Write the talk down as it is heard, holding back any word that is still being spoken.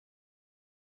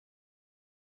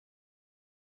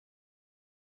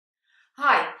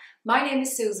Hi, my name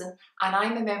is Susan and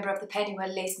I'm a member of the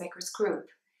Pennywell Lace Makers group.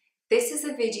 This is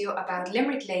a video about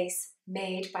Limerick lace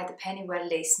made by the Pennywell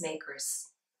Lace Makers.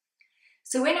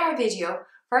 So in our video,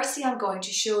 firstly I'm going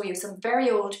to show you some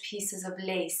very old pieces of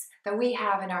lace that we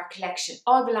have in our collection,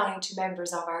 all belonging to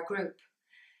members of our group.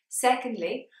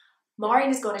 Secondly, Maureen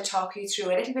is going to talk you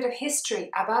through a little bit of history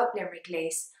about Limerick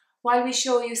lace while we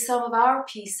show you some of our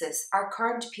pieces, our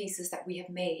current pieces that we have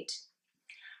made.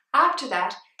 After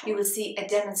that, you will see a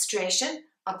demonstration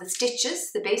of the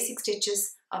stitches, the basic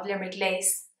stitches of Limerick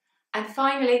lace. And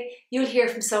finally, you'll hear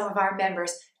from some of our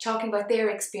members talking about their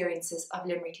experiences of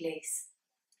Limerick lace.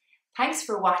 Thanks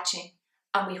for watching,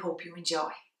 and we hope you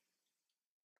enjoy.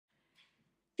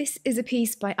 This is a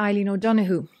piece by Eileen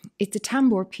O'Donoghue. It's a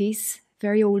tambour piece,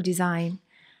 very old design,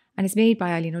 and it's made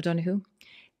by Eileen O'Donoghue.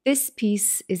 This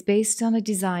piece is based on a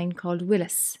design called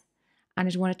Willis, and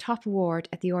it won a top award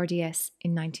at the RDS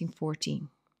in 1914.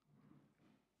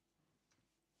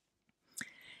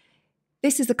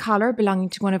 This is a collar belonging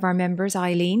to one of our members,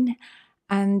 Eileen,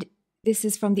 and this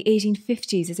is from the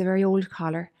 1850s. It's a very old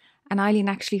collar, and Eileen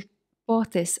actually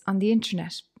bought this on the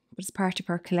internet, but it's part of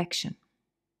her collection.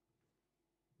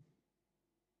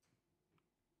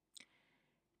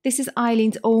 This is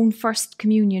Eileen's own First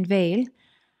Communion veil.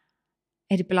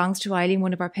 It belongs to Eileen,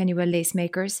 one of our Pennywell Lace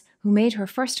Makers, who made her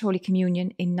first Holy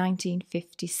Communion in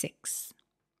 1956.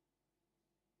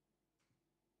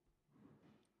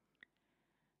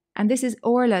 And this is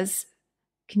Orla's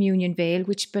communion veil,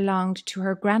 which belonged to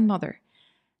her grandmother.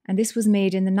 And this was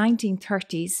made in the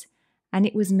 1930s, and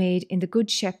it was made in the Good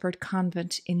Shepherd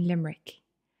Convent in Limerick.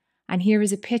 And here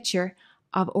is a picture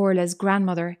of Orla's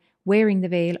grandmother wearing the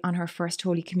veil on her first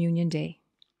Holy Communion day.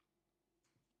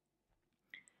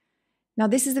 Now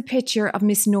this is a picture of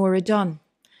Miss Nora Dunn.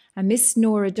 And Miss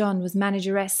Nora Dunn was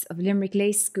manageress of Limerick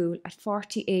Lace School at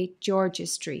 48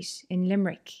 George's Street in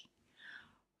Limerick.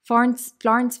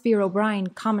 Florence Fear O'Brien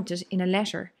commented in a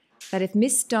letter that if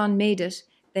Miss Dunn made it,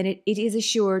 then it is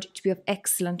assured to be of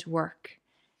excellent work.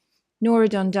 Nora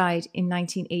Dunn died in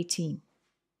 1918.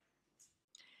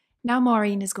 Now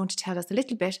Maureen is going to tell us a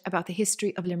little bit about the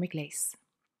history of Limerick lace.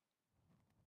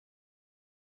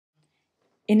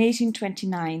 In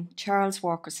 1829, Charles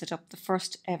Walker set up the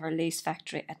first ever lace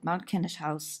factory at Mount Kennett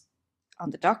House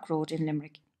on the Dock Road in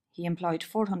Limerick. He employed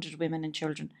 400 women and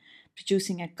children,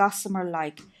 producing a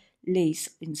gossamer-like lace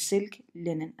in silk,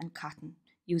 linen and cotton,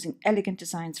 using elegant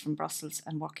designs from Brussels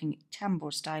and working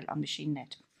tambour style on machine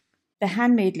net. The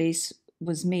handmade lace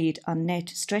was made on net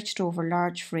stretched over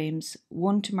large frames,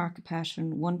 one to mark a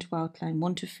pattern, one to outline,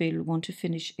 one to fill, one to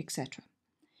finish, etc.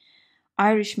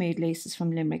 Irish-made laces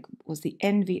from Limerick was the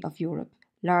envy of Europe.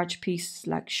 Large pieces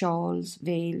like shawls,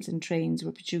 veils and trains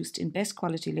were produced in best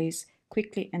quality lace,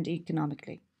 quickly and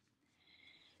economically.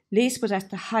 Lace was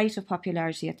at the height of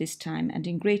popularity at this time and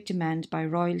in great demand by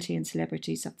royalty and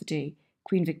celebrities of the day.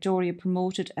 Queen Victoria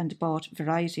promoted and bought a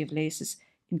variety of laces,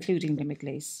 including Limerick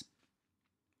lace.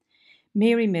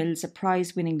 Mary Mills, a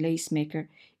prize-winning lace maker,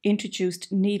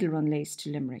 introduced needle-run lace to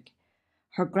Limerick.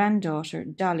 Her granddaughter,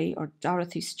 Dolly or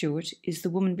Dorothy Stewart, is the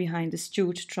woman behind the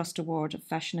Stewart Trust Award of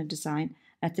Fashion and Design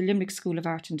at the Limerick School of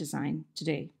Art and Design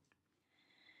today.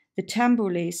 The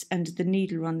tambour lace and the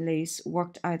needle-run lace,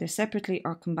 worked either separately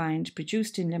or combined,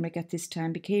 produced in Limerick at this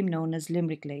time, became known as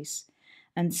Limerick lace,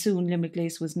 and soon Limerick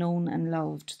lace was known and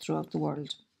loved throughout the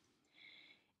world.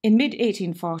 In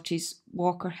mid-1840s,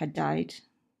 Walker had died,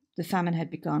 the famine had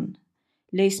begun,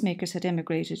 lace makers had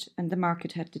emigrated, and the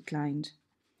market had declined.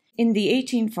 In the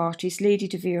 1840s, Lady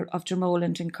de Vere of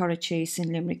Dromoland and Currachase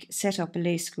in Limerick set up a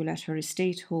lace school at her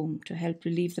estate home to help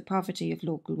relieve the poverty of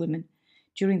local women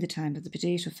during the time of the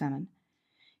potato famine.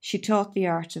 She taught the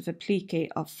art of applique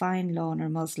of fine lawn or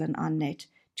muslin on net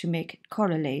to make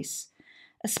Curra lace,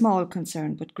 a small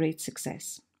concern but great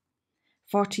success.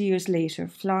 40 years later,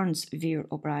 Florence Fear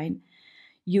O'Brien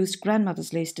used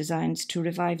grandmother's lace designs to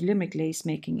revive Limerick lace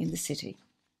making in the city.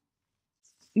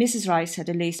 Mrs. Rice had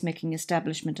a lace-making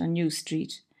establishment on New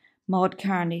Street. Maud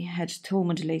Carney had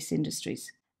Thomond Lace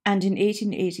Industries. And in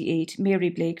 1888, Mary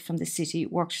Blake from the city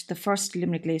worked the first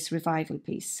Limerick Lace revival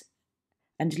piece,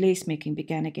 and lace-making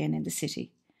began again in the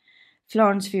city.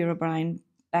 Florence Fear O'Brien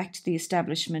backed the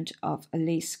establishment of a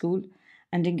lace school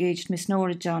and engaged Miss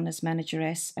Nora Dunn as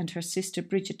manageress and her sister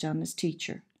Bridget Dunn as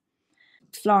teacher.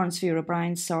 Florence Fear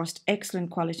O'Brien sourced excellent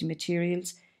quality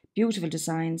materials, beautiful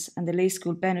designs, and the lace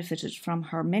school benefited from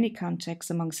her many contacts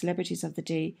among celebrities of the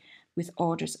day with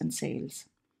orders and sales.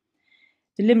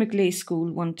 The Limerick Lace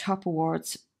School won top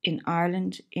awards in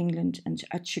Ireland, England, and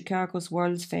at Chicago's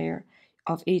World's Fair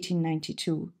of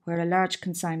 1892, where a large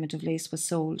consignment of lace was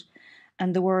sold,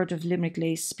 and the word of Limerick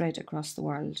lace spread across the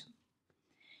world.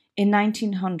 In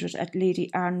 1900, at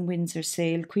Lady Anne Windsor's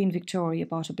sale, Queen Victoria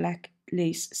bought a black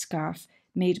lace scarf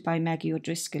made by Maggie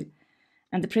O'Driscoll,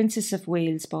 and the Princess of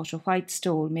Wales bought a white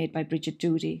stole made by Bridget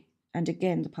Doody, and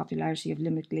again the popularity of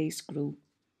Limerick lace grew.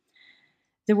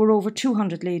 There were over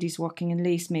 200 ladies working in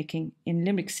lace making in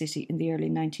Limerick City in the early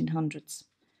 1900s.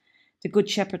 The Good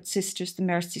Shepherd sisters, the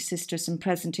Mercy sisters and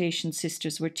Presentation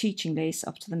sisters were teaching lace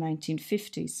up to the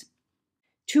 1950s.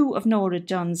 Two of Nora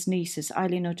Dunn's nieces,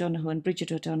 Eileen O'Donoghue and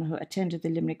Bridget O'Donoghue, attended the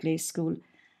Limerick Lace School,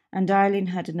 and Eileen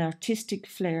had an artistic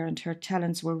flair and her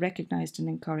talents were recognised and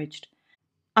encouraged.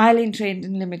 Eileen trained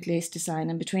in Limerick lace design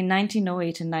and between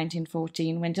 1908 and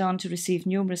 1914 went on to receive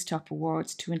numerous top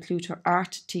awards, to include her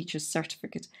art teacher's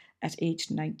certificate at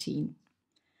age 19.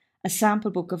 A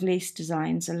sample book of lace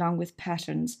designs along with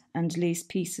patterns and lace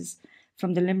pieces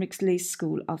from the Limerick Lace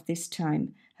School of this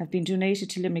time have been donated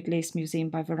to Limerick Lace Museum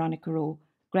by Veronica Rowe,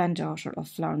 granddaughter of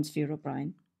Florence Vera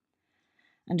O'Brien.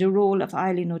 And a roll of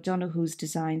Eileen O'Donoghue's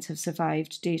designs have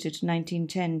survived, dated 1910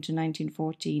 to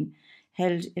 1914,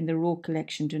 held in the Rowe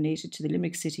collection donated to the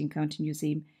Limerick City and County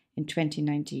Museum in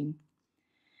 2019.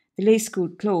 The lace school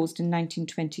closed in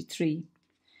 1923.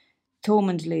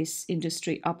 Thomond lace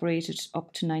industry operated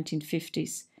up to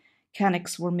 1950s.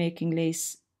 Cannocks were making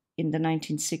lace in the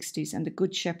 1960s, and the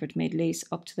Good Shepherd made lace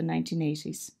up to the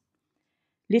 1980s.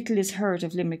 Little is heard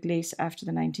of Limerick lace after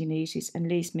the 1980s, and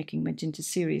lace making went into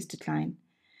serious decline.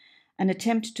 An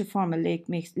attempt to form a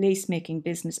lace making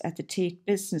business at the Tate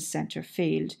Business Centre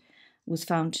failed, was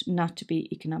found not to be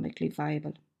economically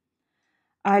viable.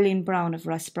 Eileen Brown of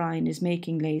Rathbrine is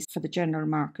making lace for the general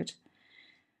market,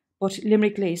 but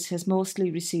Limerick lace has mostly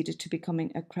receded to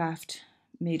becoming a craft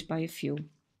made by a few.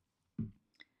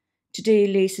 Today,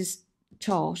 lace is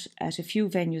taught at a few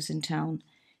venues in town: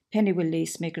 Pennywell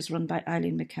Lace Makers run by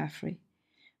Eileen McCaffrey,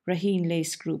 Raheen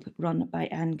Lace Group run by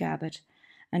Anne Gabbett,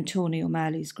 and Tony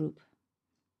O'Malley's group.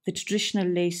 The Traditional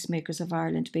Lace Makers of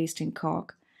Ireland based in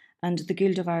Cork and the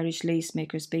Guild of Irish Lace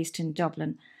Makers based in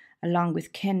Dublin, along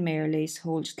with Kenmare Lace,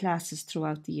 hold classes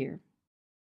throughout the year.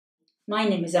 My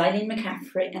name is Eileen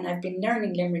McCaffrey and I've been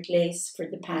learning Limerick lace for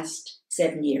the past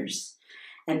 7 years.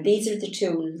 And these are the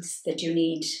tools that you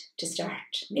need to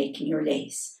start making your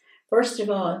lace. First of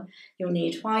all, you'll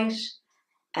need white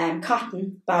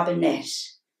cotton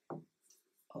bobbinet.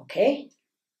 Okay.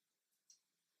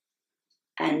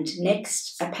 And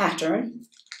next, a pattern,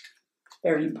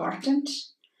 very important.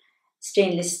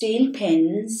 Stainless steel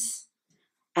pins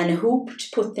and a hoop to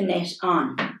put the net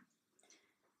on.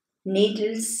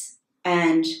 Needles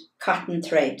and cotton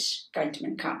thread,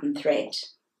 Geintman cotton thread.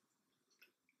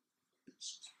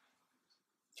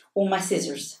 Oh, my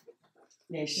scissors.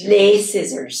 Lace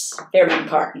scissors, very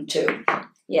important too.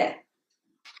 Yeah.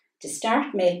 To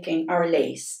start making our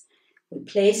lace, we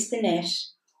place the net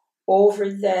over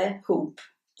the hoop,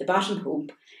 the bottom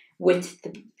hoop, with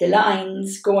the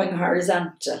lines going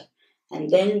horizontal. And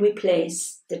then we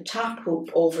place the top hoop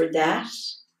over that,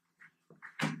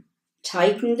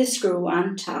 tighten the screw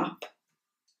on top.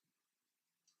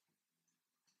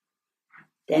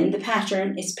 Then the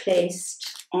pattern is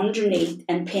placed underneath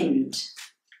and pinned.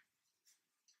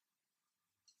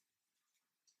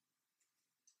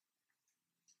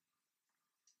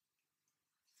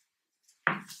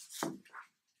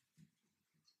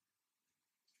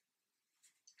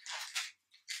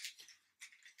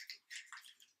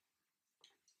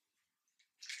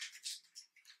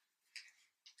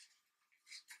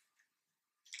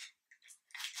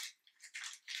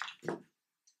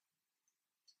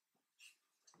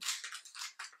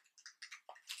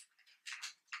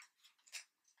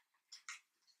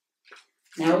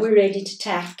 Now we're ready to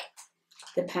tack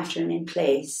the pattern in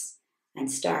place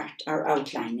and start our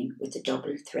outlining with the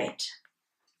double thread.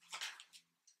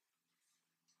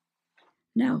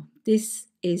 Now this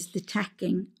is the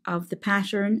tacking of the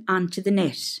pattern onto the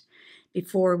net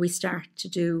before we start to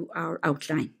do our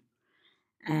outline.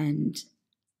 And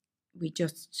we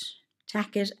just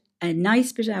tack it a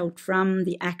nice bit out from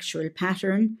the actual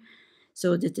pattern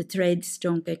so that the threads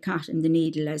don't get caught in the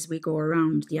needle as we go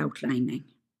around the outlining.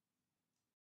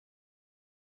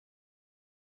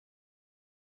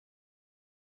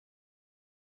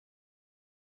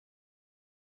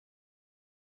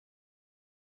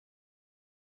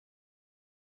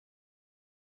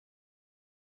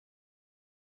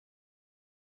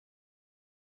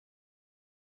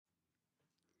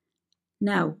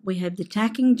 Now we have the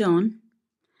tacking done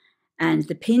and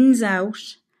the pins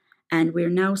out, and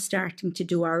we're now starting to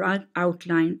do our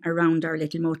outline around our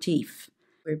little motif.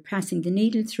 We're passing the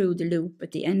needle through the loop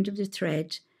at the end of the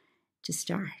thread to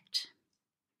start.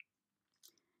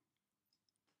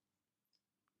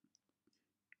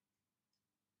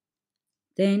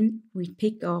 Then we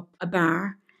pick up a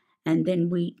bar and then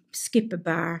we skip a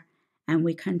bar and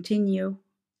we continue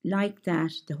like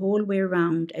that the whole way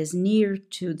around as near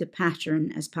to the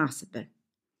pattern as possible.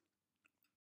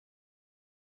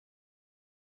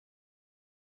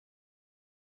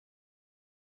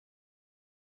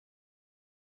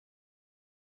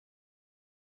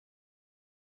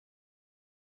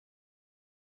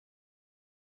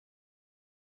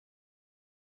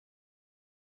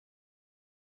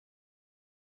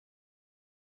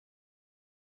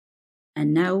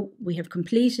 And now we have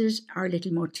completed our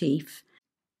little motif.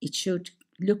 It should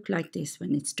look like this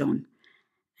when it's done,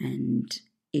 and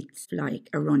it's like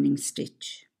a running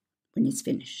stitch when it's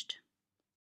finished.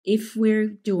 If we're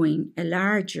doing a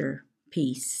larger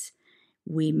piece,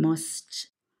 we must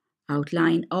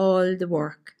outline all the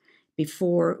work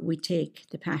before we take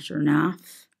the pattern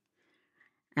off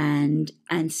and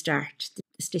start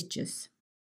the stitches.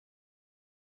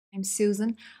 I'm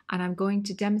Susan, and I'm going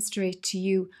to demonstrate to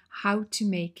you how to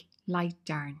make light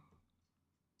darn.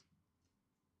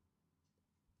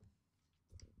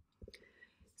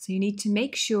 So you need to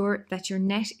make sure that your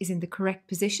net is in the correct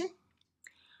position.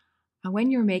 And when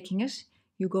you're making it,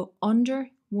 you go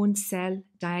under one cell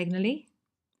diagonally,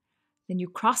 then you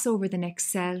cross over the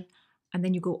next cell, and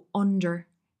then you go under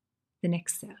the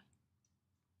next cell.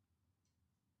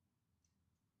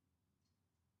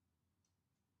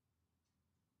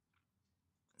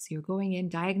 So you're going in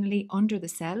diagonally under the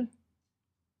cell,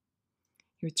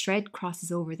 your thread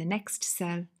crosses over the next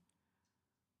cell,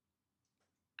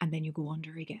 and then you go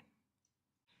under again.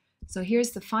 So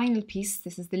here's the final piece.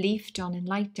 This is the leaf done in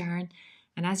light darn,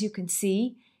 and as you can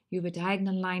see, you have a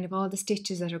diagonal line of all the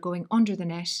stitches that are going under the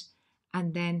net,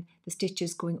 and then the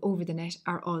stitches going over the net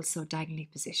are also diagonally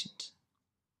positioned.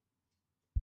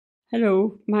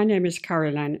 Hello, my name is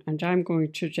Caroline and I'm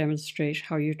going to demonstrate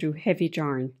how you do heavy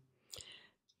darn.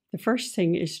 The first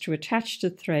thing is to attach the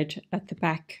thread at the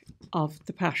back of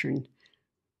the pattern.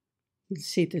 You'll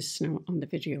see this now on the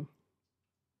video.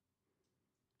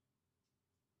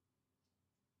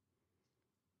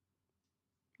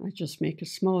 I just make a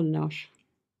small knot.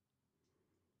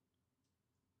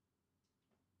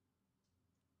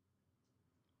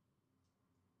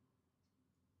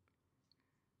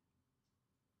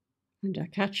 And I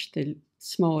catch the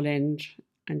small end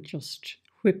and just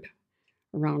whip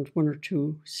around one or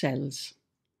two cells.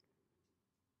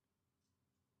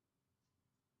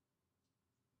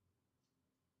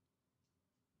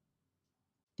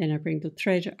 Then I bring the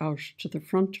thread out to the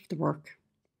front of the work.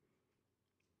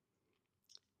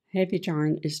 Heavy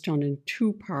darn is done in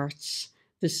two parts.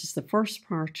 This is the first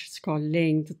part, it's called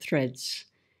laying the threads.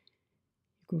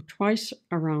 You go twice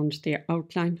around the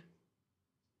outline.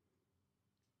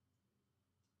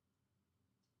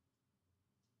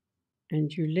 And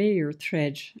you lay your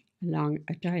thread along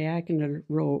a diagonal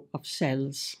row of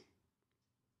cells.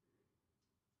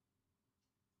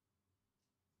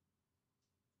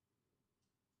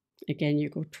 Again, you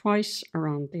go twice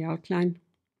around the outline.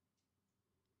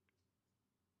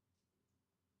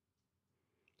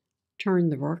 Turn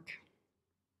the work.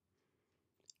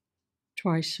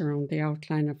 Twice around the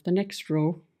outline of the next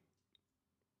row.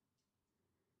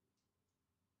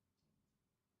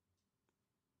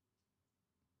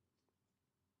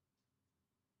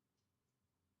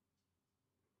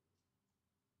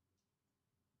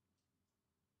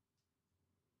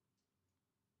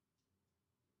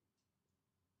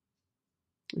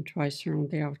 And twice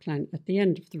around the outline at the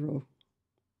end of the row.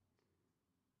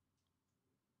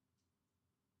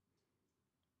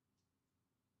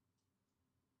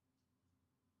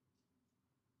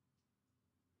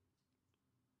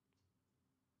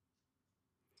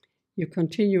 You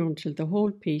continue until the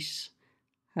whole piece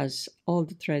has all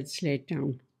the threads laid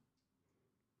down.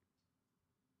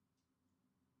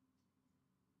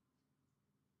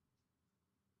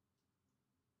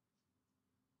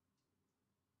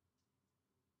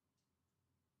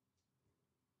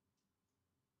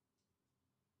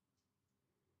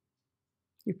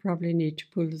 You probably need to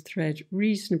pull the thread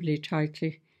reasonably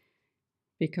tightly,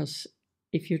 because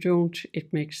if you don't,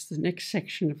 it makes the next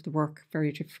section of the work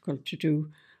very difficult to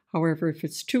do. However, if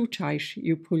it's too tight,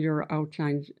 you pull your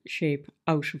outline shape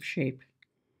out of shape.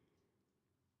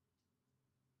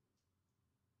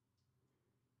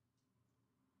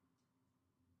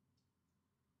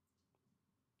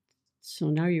 So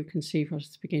now you can see what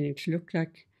it's beginning to look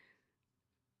like.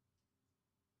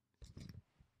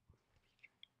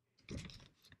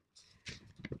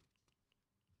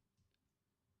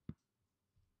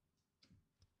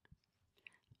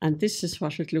 And this is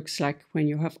what it looks like when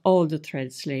you have all the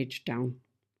threads laid down.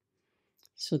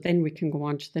 So then we can go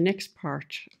on to the next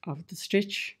part of the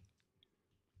stitch.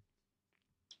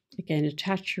 Again,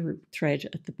 attach your thread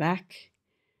at the back.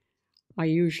 I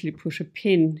usually put a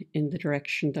pin in the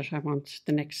direction that I want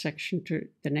the next section to,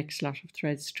 the next lot of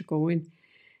threads to go in.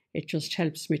 It just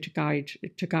helps me to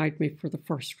guide me for the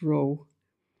first row.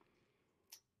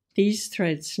 These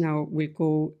threads now will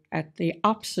go at the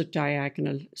opposite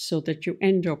diagonal so that you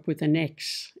end up with an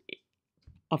X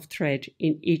of thread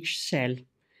in each cell.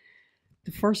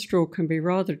 The first row can be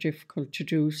rather difficult to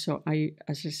do, so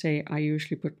as I say, I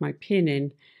usually put my pin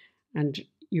in, and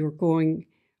you're going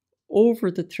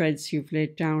over the threads you've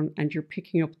laid down and you're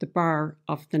picking up the bar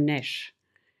of the net.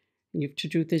 You have to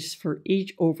do this for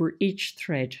over each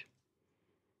thread.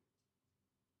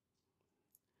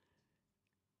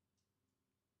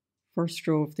 First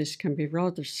row of this can be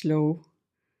rather slow.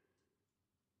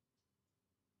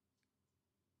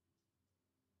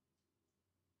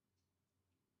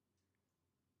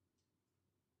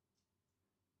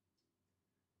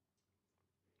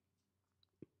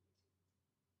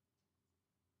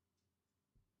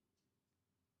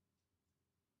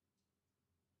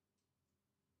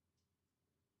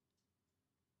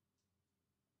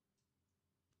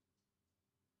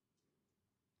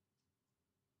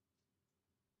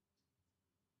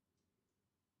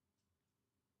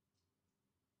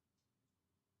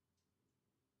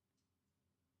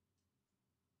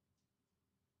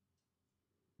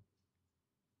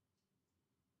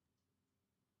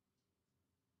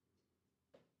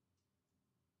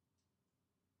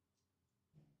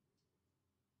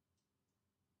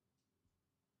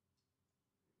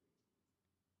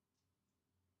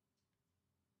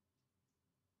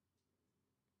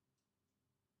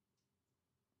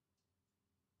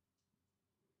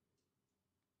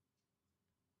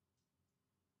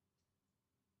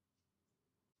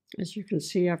 As you can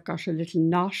see, I've got a little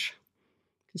knot.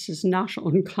 This is not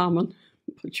uncommon,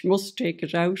 but you must take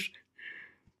it out.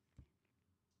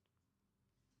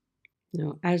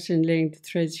 Now, as in laying the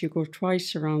threads, you go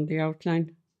twice around the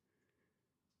outline.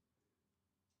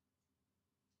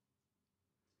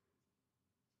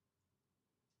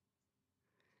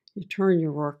 You turn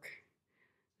your work.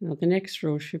 Now the next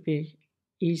row should be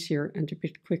easier and a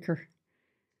bit quicker.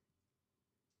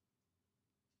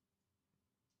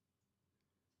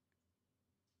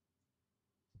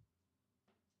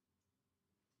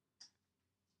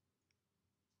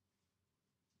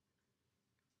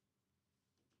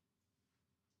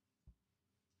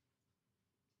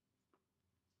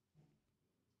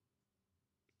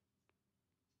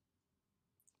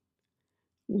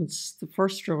 Once the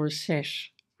first row is set,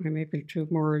 I'm able to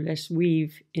more or less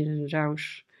weave in and out,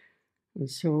 and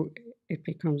so it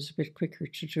becomes a bit quicker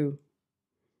to do.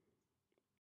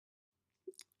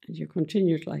 And you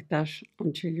continue it like that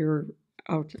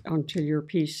until your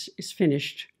piece is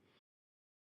finished.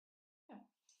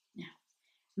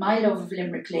 My love of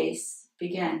Limerick lace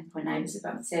began when I was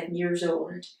about 7 years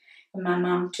old, when my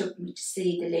mum took me to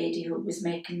see the lady who was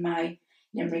making my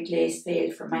Limerick lace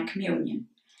veil for my communion,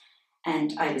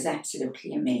 and I was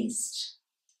absolutely amazed.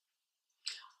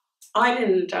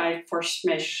 Eileen and I first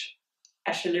met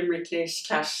at a Limerick Lace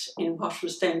class in what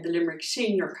was then the Limerick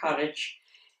Senior College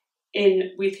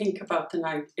in, we think, about the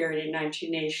early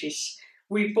 1980s.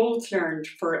 We both learned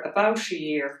for about a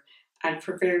year, and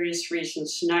for various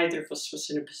reasons neither of us was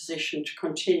in a position to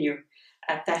continue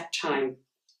at that time.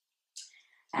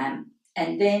 And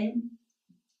then,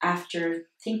 after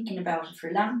thinking about it for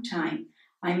a long time,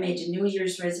 I made a New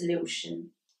Year's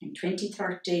resolution in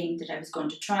 2013 that I was going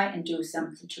to try and do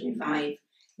something to revive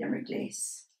Limerick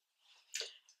lace.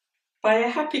 By a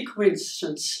happy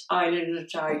coincidence, Eileen and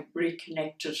I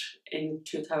reconnected in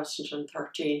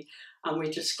 2013, and we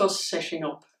discussed setting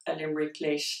up a Limerick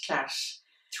Lace class.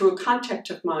 Through a contact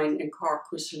of mine in Cork,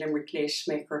 who's a Limerick Lace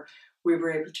maker, we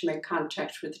were able to make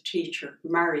contact with the teacher,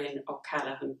 Marion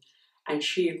O'Callaghan, and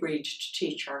she agreed to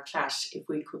teach our class if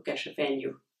we could get a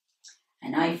venue.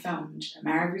 And I found a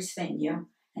marvellous venue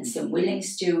and some willing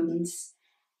students,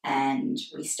 and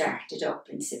we started up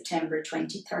in September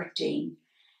 2013,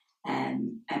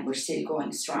 and we're still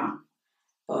going strong.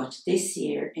 But this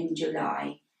year in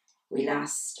July, we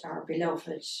lost our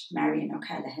beloved Marion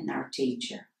O'Callaghan, our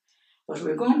teacher. But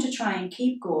we're going to try and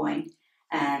keep going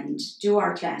and do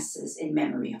our classes in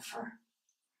memory of her.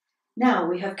 Now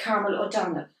we have Carmel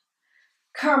O'Donnell.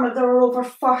 Carmel, there are over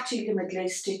 40 Limerick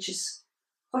lace stitches.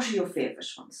 What are your favourite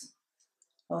ones?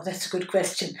 Oh, that's a good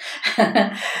question.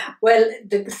 Well,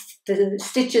 the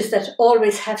stitches that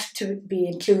always have to be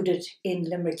included in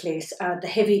Limerick lace are the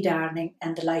heavy darning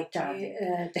and the light darning.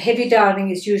 The heavy darning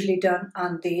is usually done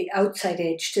on the outside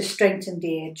edge to strengthen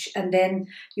the edge, and then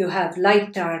you have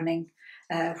light darning,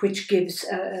 which gives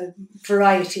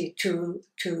variety to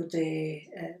the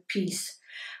piece.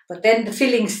 But then the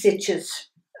filling stitches,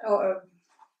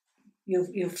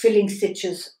 you've filling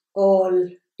stitches all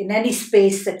in any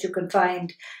space that you can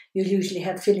find. You usually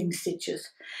have filling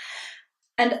stitches.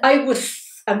 And I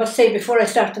must say before I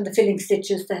start on the filling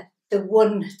stitches that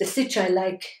the stitch I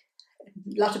like,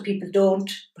 a lot of people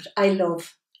don't, but I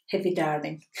love heavy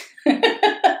darning,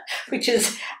 which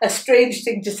is a strange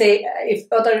thing to say. If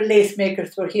other lace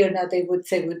makers were here now, they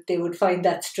would find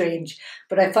that strange.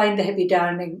 But I find the heavy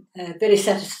darning very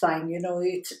satisfying. You know,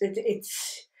 it's.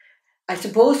 I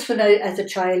suppose when as a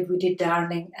child we did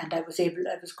darning, and I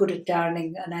was good at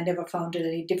darning, and I never found it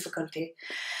any difficulty.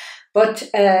 But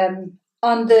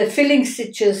on the filling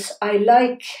stitches, I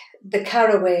like the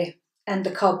caraway and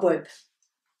the cobweb.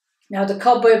 Now the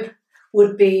cobweb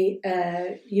would be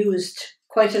used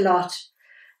quite a lot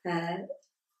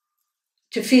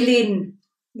to fill in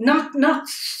not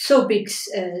so big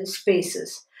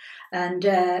spaces, and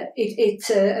it's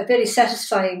a very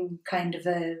satisfying kind of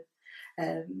a.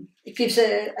 It gives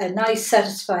a nice,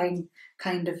 satisfying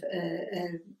kind of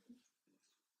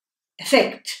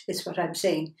effect, is what I'm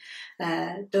saying.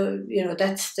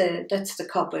 That's the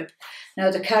cobweb.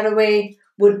 Now the caraway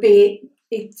would be.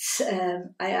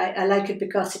 I like it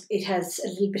because it has a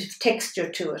little bit of texture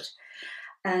to it,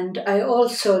 and I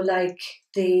also like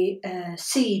the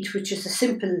seed, which is a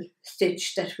simple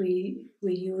stitch that we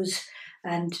use,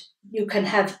 and you can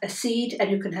have a seed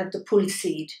and you can have the pull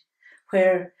seed,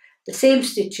 where the same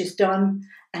stitch is done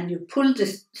and you pull the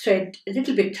thread a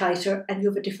little bit tighter and you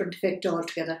have a different effect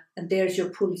altogether, and there's your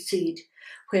pull seed.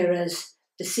 Whereas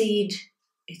the seed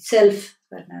itself,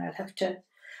 well, now I'll have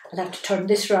to turn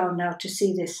this round now to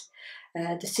see this.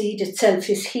 The seed itself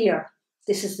is here.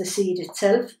 This is the seed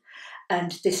itself,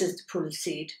 and this is the pull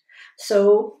seed.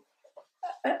 So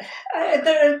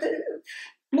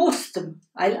most of them,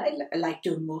 I like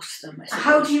doing most of them.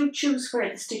 How do you choose where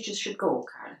the stitches should go,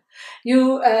 Carol?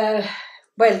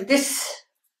 This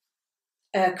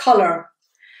colour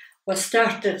was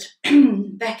started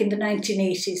back in the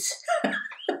 1980s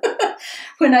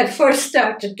when I first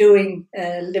started doing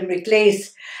Limerick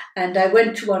Lace, and I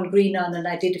went to one Greenon and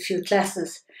I did a few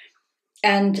classes,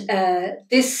 and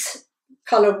this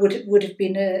colour would have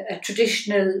been a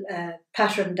traditional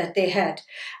pattern that they had,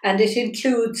 and it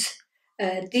includes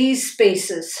these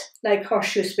spaces, like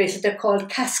horseshoe spaces. They're called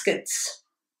caskets,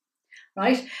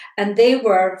 right? And they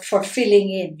were for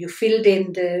filling in. You filled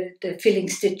in the filling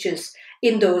stitches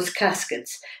in those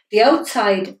caskets. The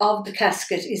outside of the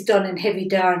casket is done in heavy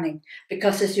darning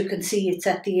because, as you can see, it's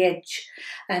at the edge.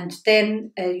 And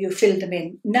then you fill them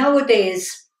in.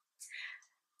 Nowadays,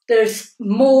 there's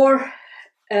more.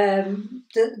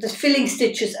 The filling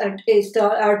stitches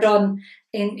are done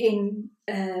in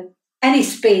any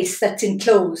space that's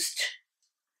enclosed,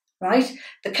 right?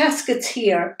 The caskets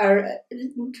here are a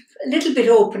little bit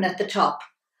open at the top,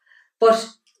 but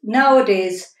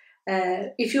nowadays,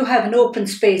 if you have an open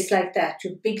space like that,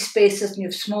 you have big spaces and you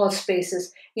have small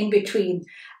spaces in between,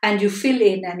 and you fill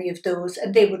in any of those,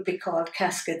 and they would be called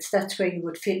caskets. That's where you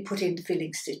would put in the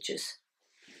filling stitches.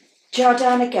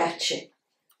 Jordana Gatche,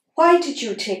 why did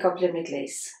you take up Limerick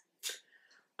Lace?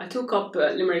 I took up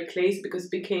Limerick Lace because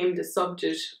it became the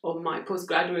subject of my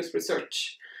postgraduate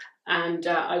research. And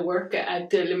I work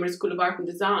at the Limerick School of Art and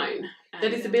Design.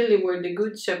 That is the building where the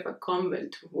Good Shepherd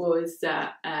Convent was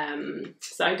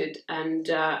sited, and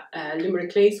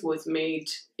Limerick Lace was made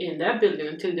in that building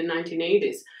until the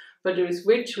 1980s. But there is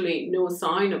virtually no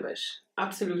sign of it,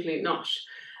 absolutely not.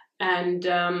 And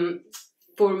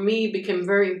for me, it became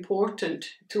very important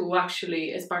to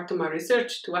actually, as part of my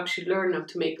research, to actually learn how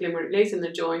to make Limerick Lace, and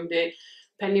I joined the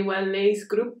Pennywell Lace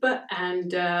group,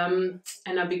 and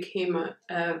I became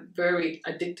very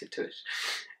addicted to it.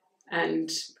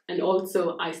 And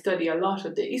also I study a lot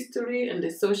of the history and the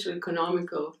social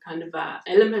economical kind of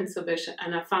elements of it,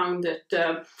 and I found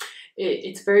that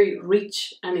it's very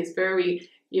rich and it's very,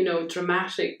 you know,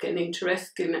 dramatic and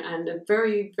interesting, and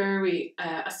very, very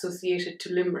associated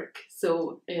to Limerick.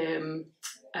 So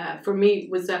for me,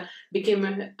 it became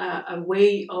a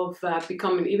way of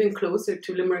becoming even closer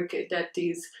to Limerick. That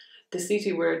is the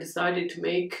city where I decided to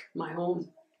make my home.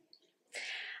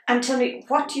 And tell me,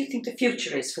 what do you think the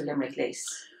future is for Limerick Lace?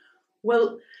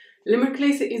 Well, Limerick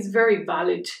Lace is very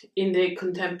valid in the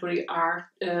contemporary art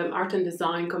and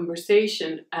design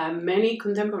conversation. Many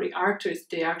contemporary artists,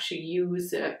 they actually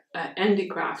use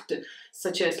handicraft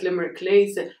such as Limerick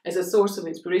Lace as a source of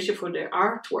inspiration for their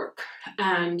artwork.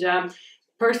 And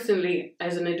personally,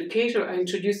 as an educator, I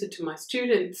introduced it to my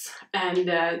students, and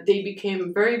they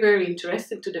became very, very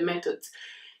interested to the methods.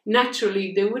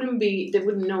 naturally they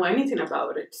wouldn't know anything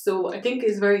about it. So I think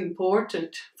it's very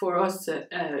important for us,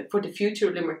 for the future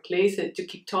of Limerick Lace, to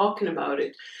keep talking about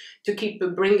it, to keep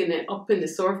bringing it up in the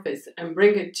surface and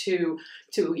bring it to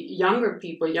younger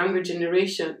people, younger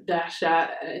generation, that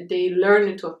they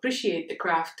learn to appreciate the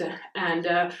craft.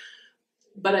 And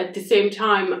but at the same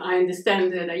time, I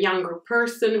understand that a younger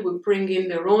person will bring in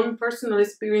their own personal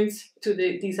experience to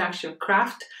these actual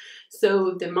craft.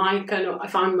 So I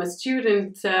found my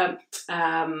students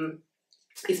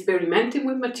experimenting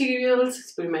with materials,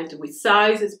 experimenting with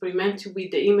size, experimenting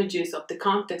with the images of the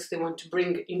context they want to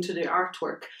bring into their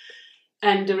artwork.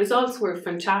 And the results were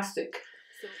fantastic.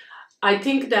 I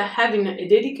think that having a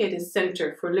dedicated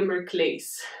centre for Limerick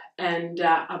Lace and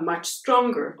a much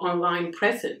stronger online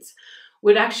presence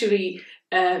would actually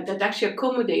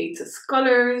accommodates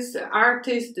scholars,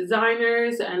 artists,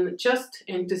 designers, and just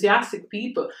enthusiastic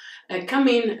people come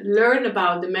in, learn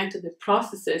about the method, the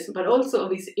processes, but also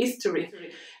of its history,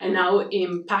 and now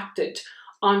impacted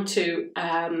onto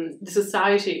the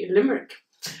society in Limerick.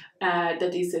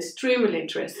 That is extremely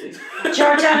interesting.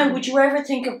 Jordana, would you ever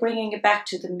think of bringing it back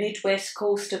to the Midwest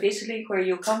coast of Italy, where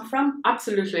you come from?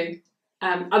 Absolutely.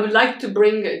 I would like to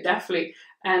bring it, definitely.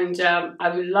 And I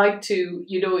would like to,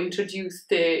 introduce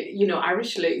the,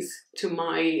 Irish lace to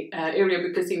my area,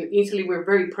 because in Italy we're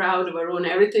very proud of our own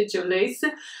heritage of lace.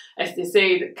 As they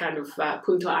say, the kind of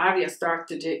Punto Aria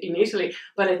started in Italy.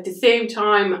 But at the same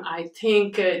time, I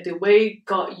think the way it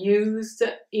got used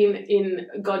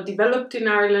got developed in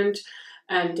Ireland,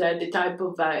 and the type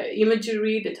of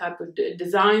imagery, the type of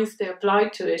designs they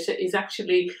applied to it is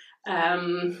actually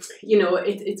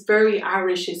it's very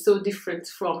Irish. It's so different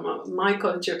from my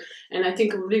culture, and I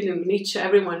think it really enrich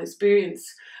everyone's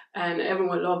experience, and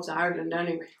everyone loves Ireland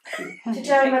anyway. To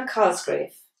Dermot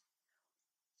Cosgrave,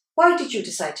 why did you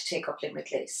decide to take up Limerick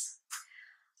Lace?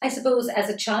 I suppose as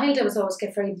a child I was always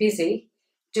kept very busy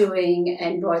doing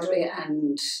embroidery,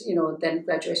 and then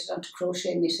graduated onto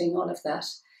crochet, knitting, all of that.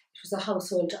 It was a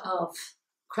household of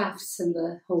crafts in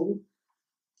the home.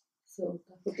 So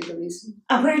that would be the reason.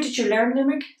 And where did you learn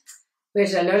Limerick? Where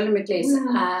did I learn Limerick Lace?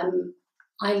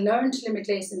 I learned Limerick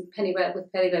Lace in Pennywell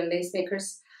with Pennywell Lace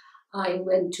Makers. I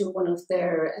went to one of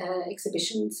their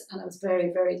exhibitions, and I was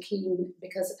very, very keen,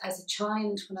 because as a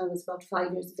child, when I was about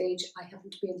 5 years of age, I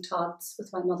happened to be in Tod's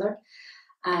with my mother,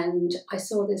 and I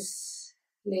saw this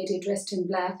lady dressed in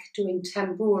black doing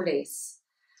tambour lace,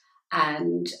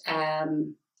 and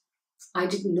I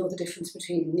didn't know the difference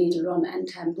between needle run and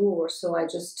tambour, so I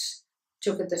just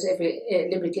took it that every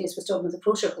Limerick Lace was done with a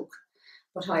crochet hook.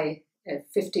 But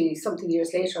 50-something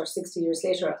years later, or 60 years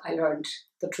later, I learned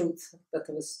the truth, that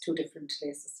there was two different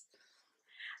laces.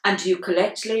 And do you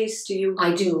collect lace?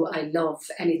 I do. I love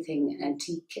anything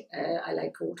antique. I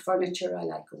like old furniture. I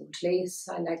like old lace.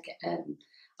 I like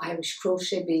Irish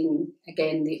crochet, being,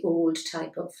 again, the old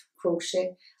type of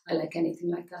crochet. I like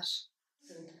anything like that.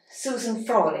 Susan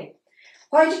Frawley,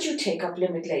 why did you take up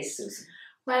Limerick Lace, Susan?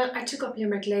 Well, I took up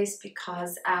Limerick Lace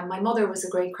because my mother was a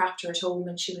great crafter at home,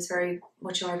 and she was very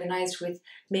much organised with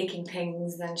making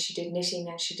things, and she did knitting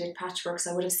and she did patchwork,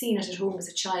 so I would have seen it at home as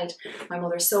a child, my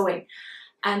mother sewing.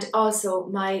 And also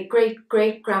my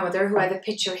great-great-grandmother, who I have a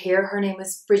picture here, her name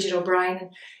was Bridget O'Brien, and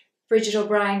Bridget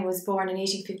O'Brien was born in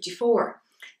 1854,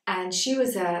 and she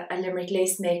was a Limerick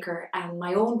lace maker, and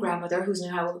my own grandmother, who's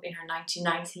now in her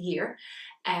 99th year,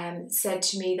 said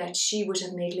to me that she would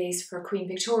have made lace for Queen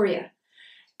Victoria.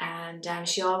 And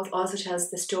she also tells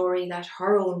the story that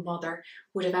her own mother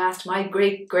would have asked my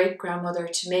great-great-grandmother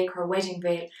to make her wedding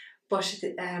veil, but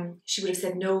she would have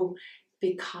said no,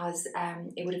 because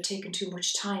it would have taken too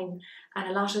much time. And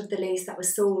a lot of the lace that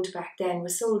was sold back then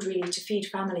was sold really to feed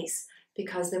families,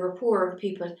 because they were poorer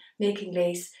people making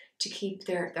lace to keep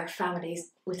their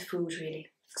families with food, really.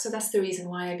 So that's the reason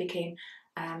why I became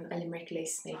a Limerick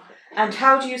lace maker. And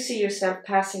how do you see yourself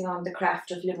passing on the craft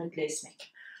of Limerick lace making?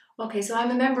 Okay, so I'm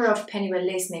a member of Pennywell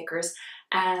Lace Makers,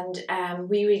 and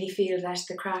we really feel that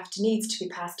the craft needs to be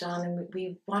passed on, and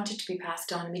we want it to be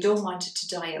passed on, and we don't want it to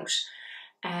die out.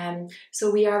 So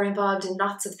we are involved in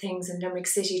lots of things in Limerick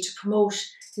City to promote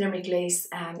Limerick Lace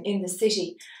in the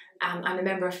city. I'm a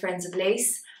member of Friends of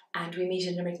Lace, and we meet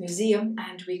in Limerick Museum,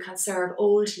 and we conserve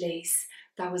old lace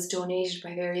that was donated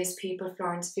by various people.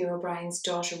 Florence Fear O'Brien's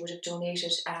daughter would have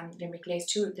donated Limerick Lace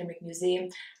to Limerick Museum,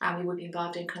 and we would be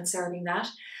involved in conserving that.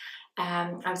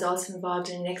 I was also involved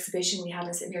in an exhibition we had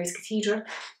in St Mary's Cathedral,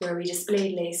 where we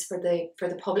displayed lace for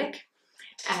the public.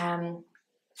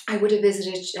 I would have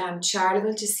visited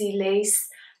Charleville to see lace.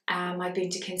 I've been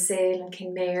to Kinsale and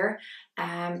Kinmare,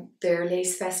 their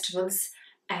lace festivals.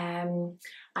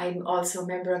 I'm also a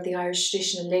member of the Irish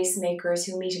Traditional Lace Makers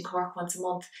who meet in Cork once a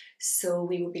month, so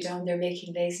we will be down there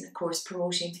making lace and of course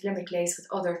promoting Limerick Lace with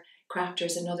other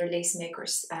crafters and other lace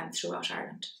makers throughout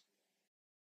Ireland.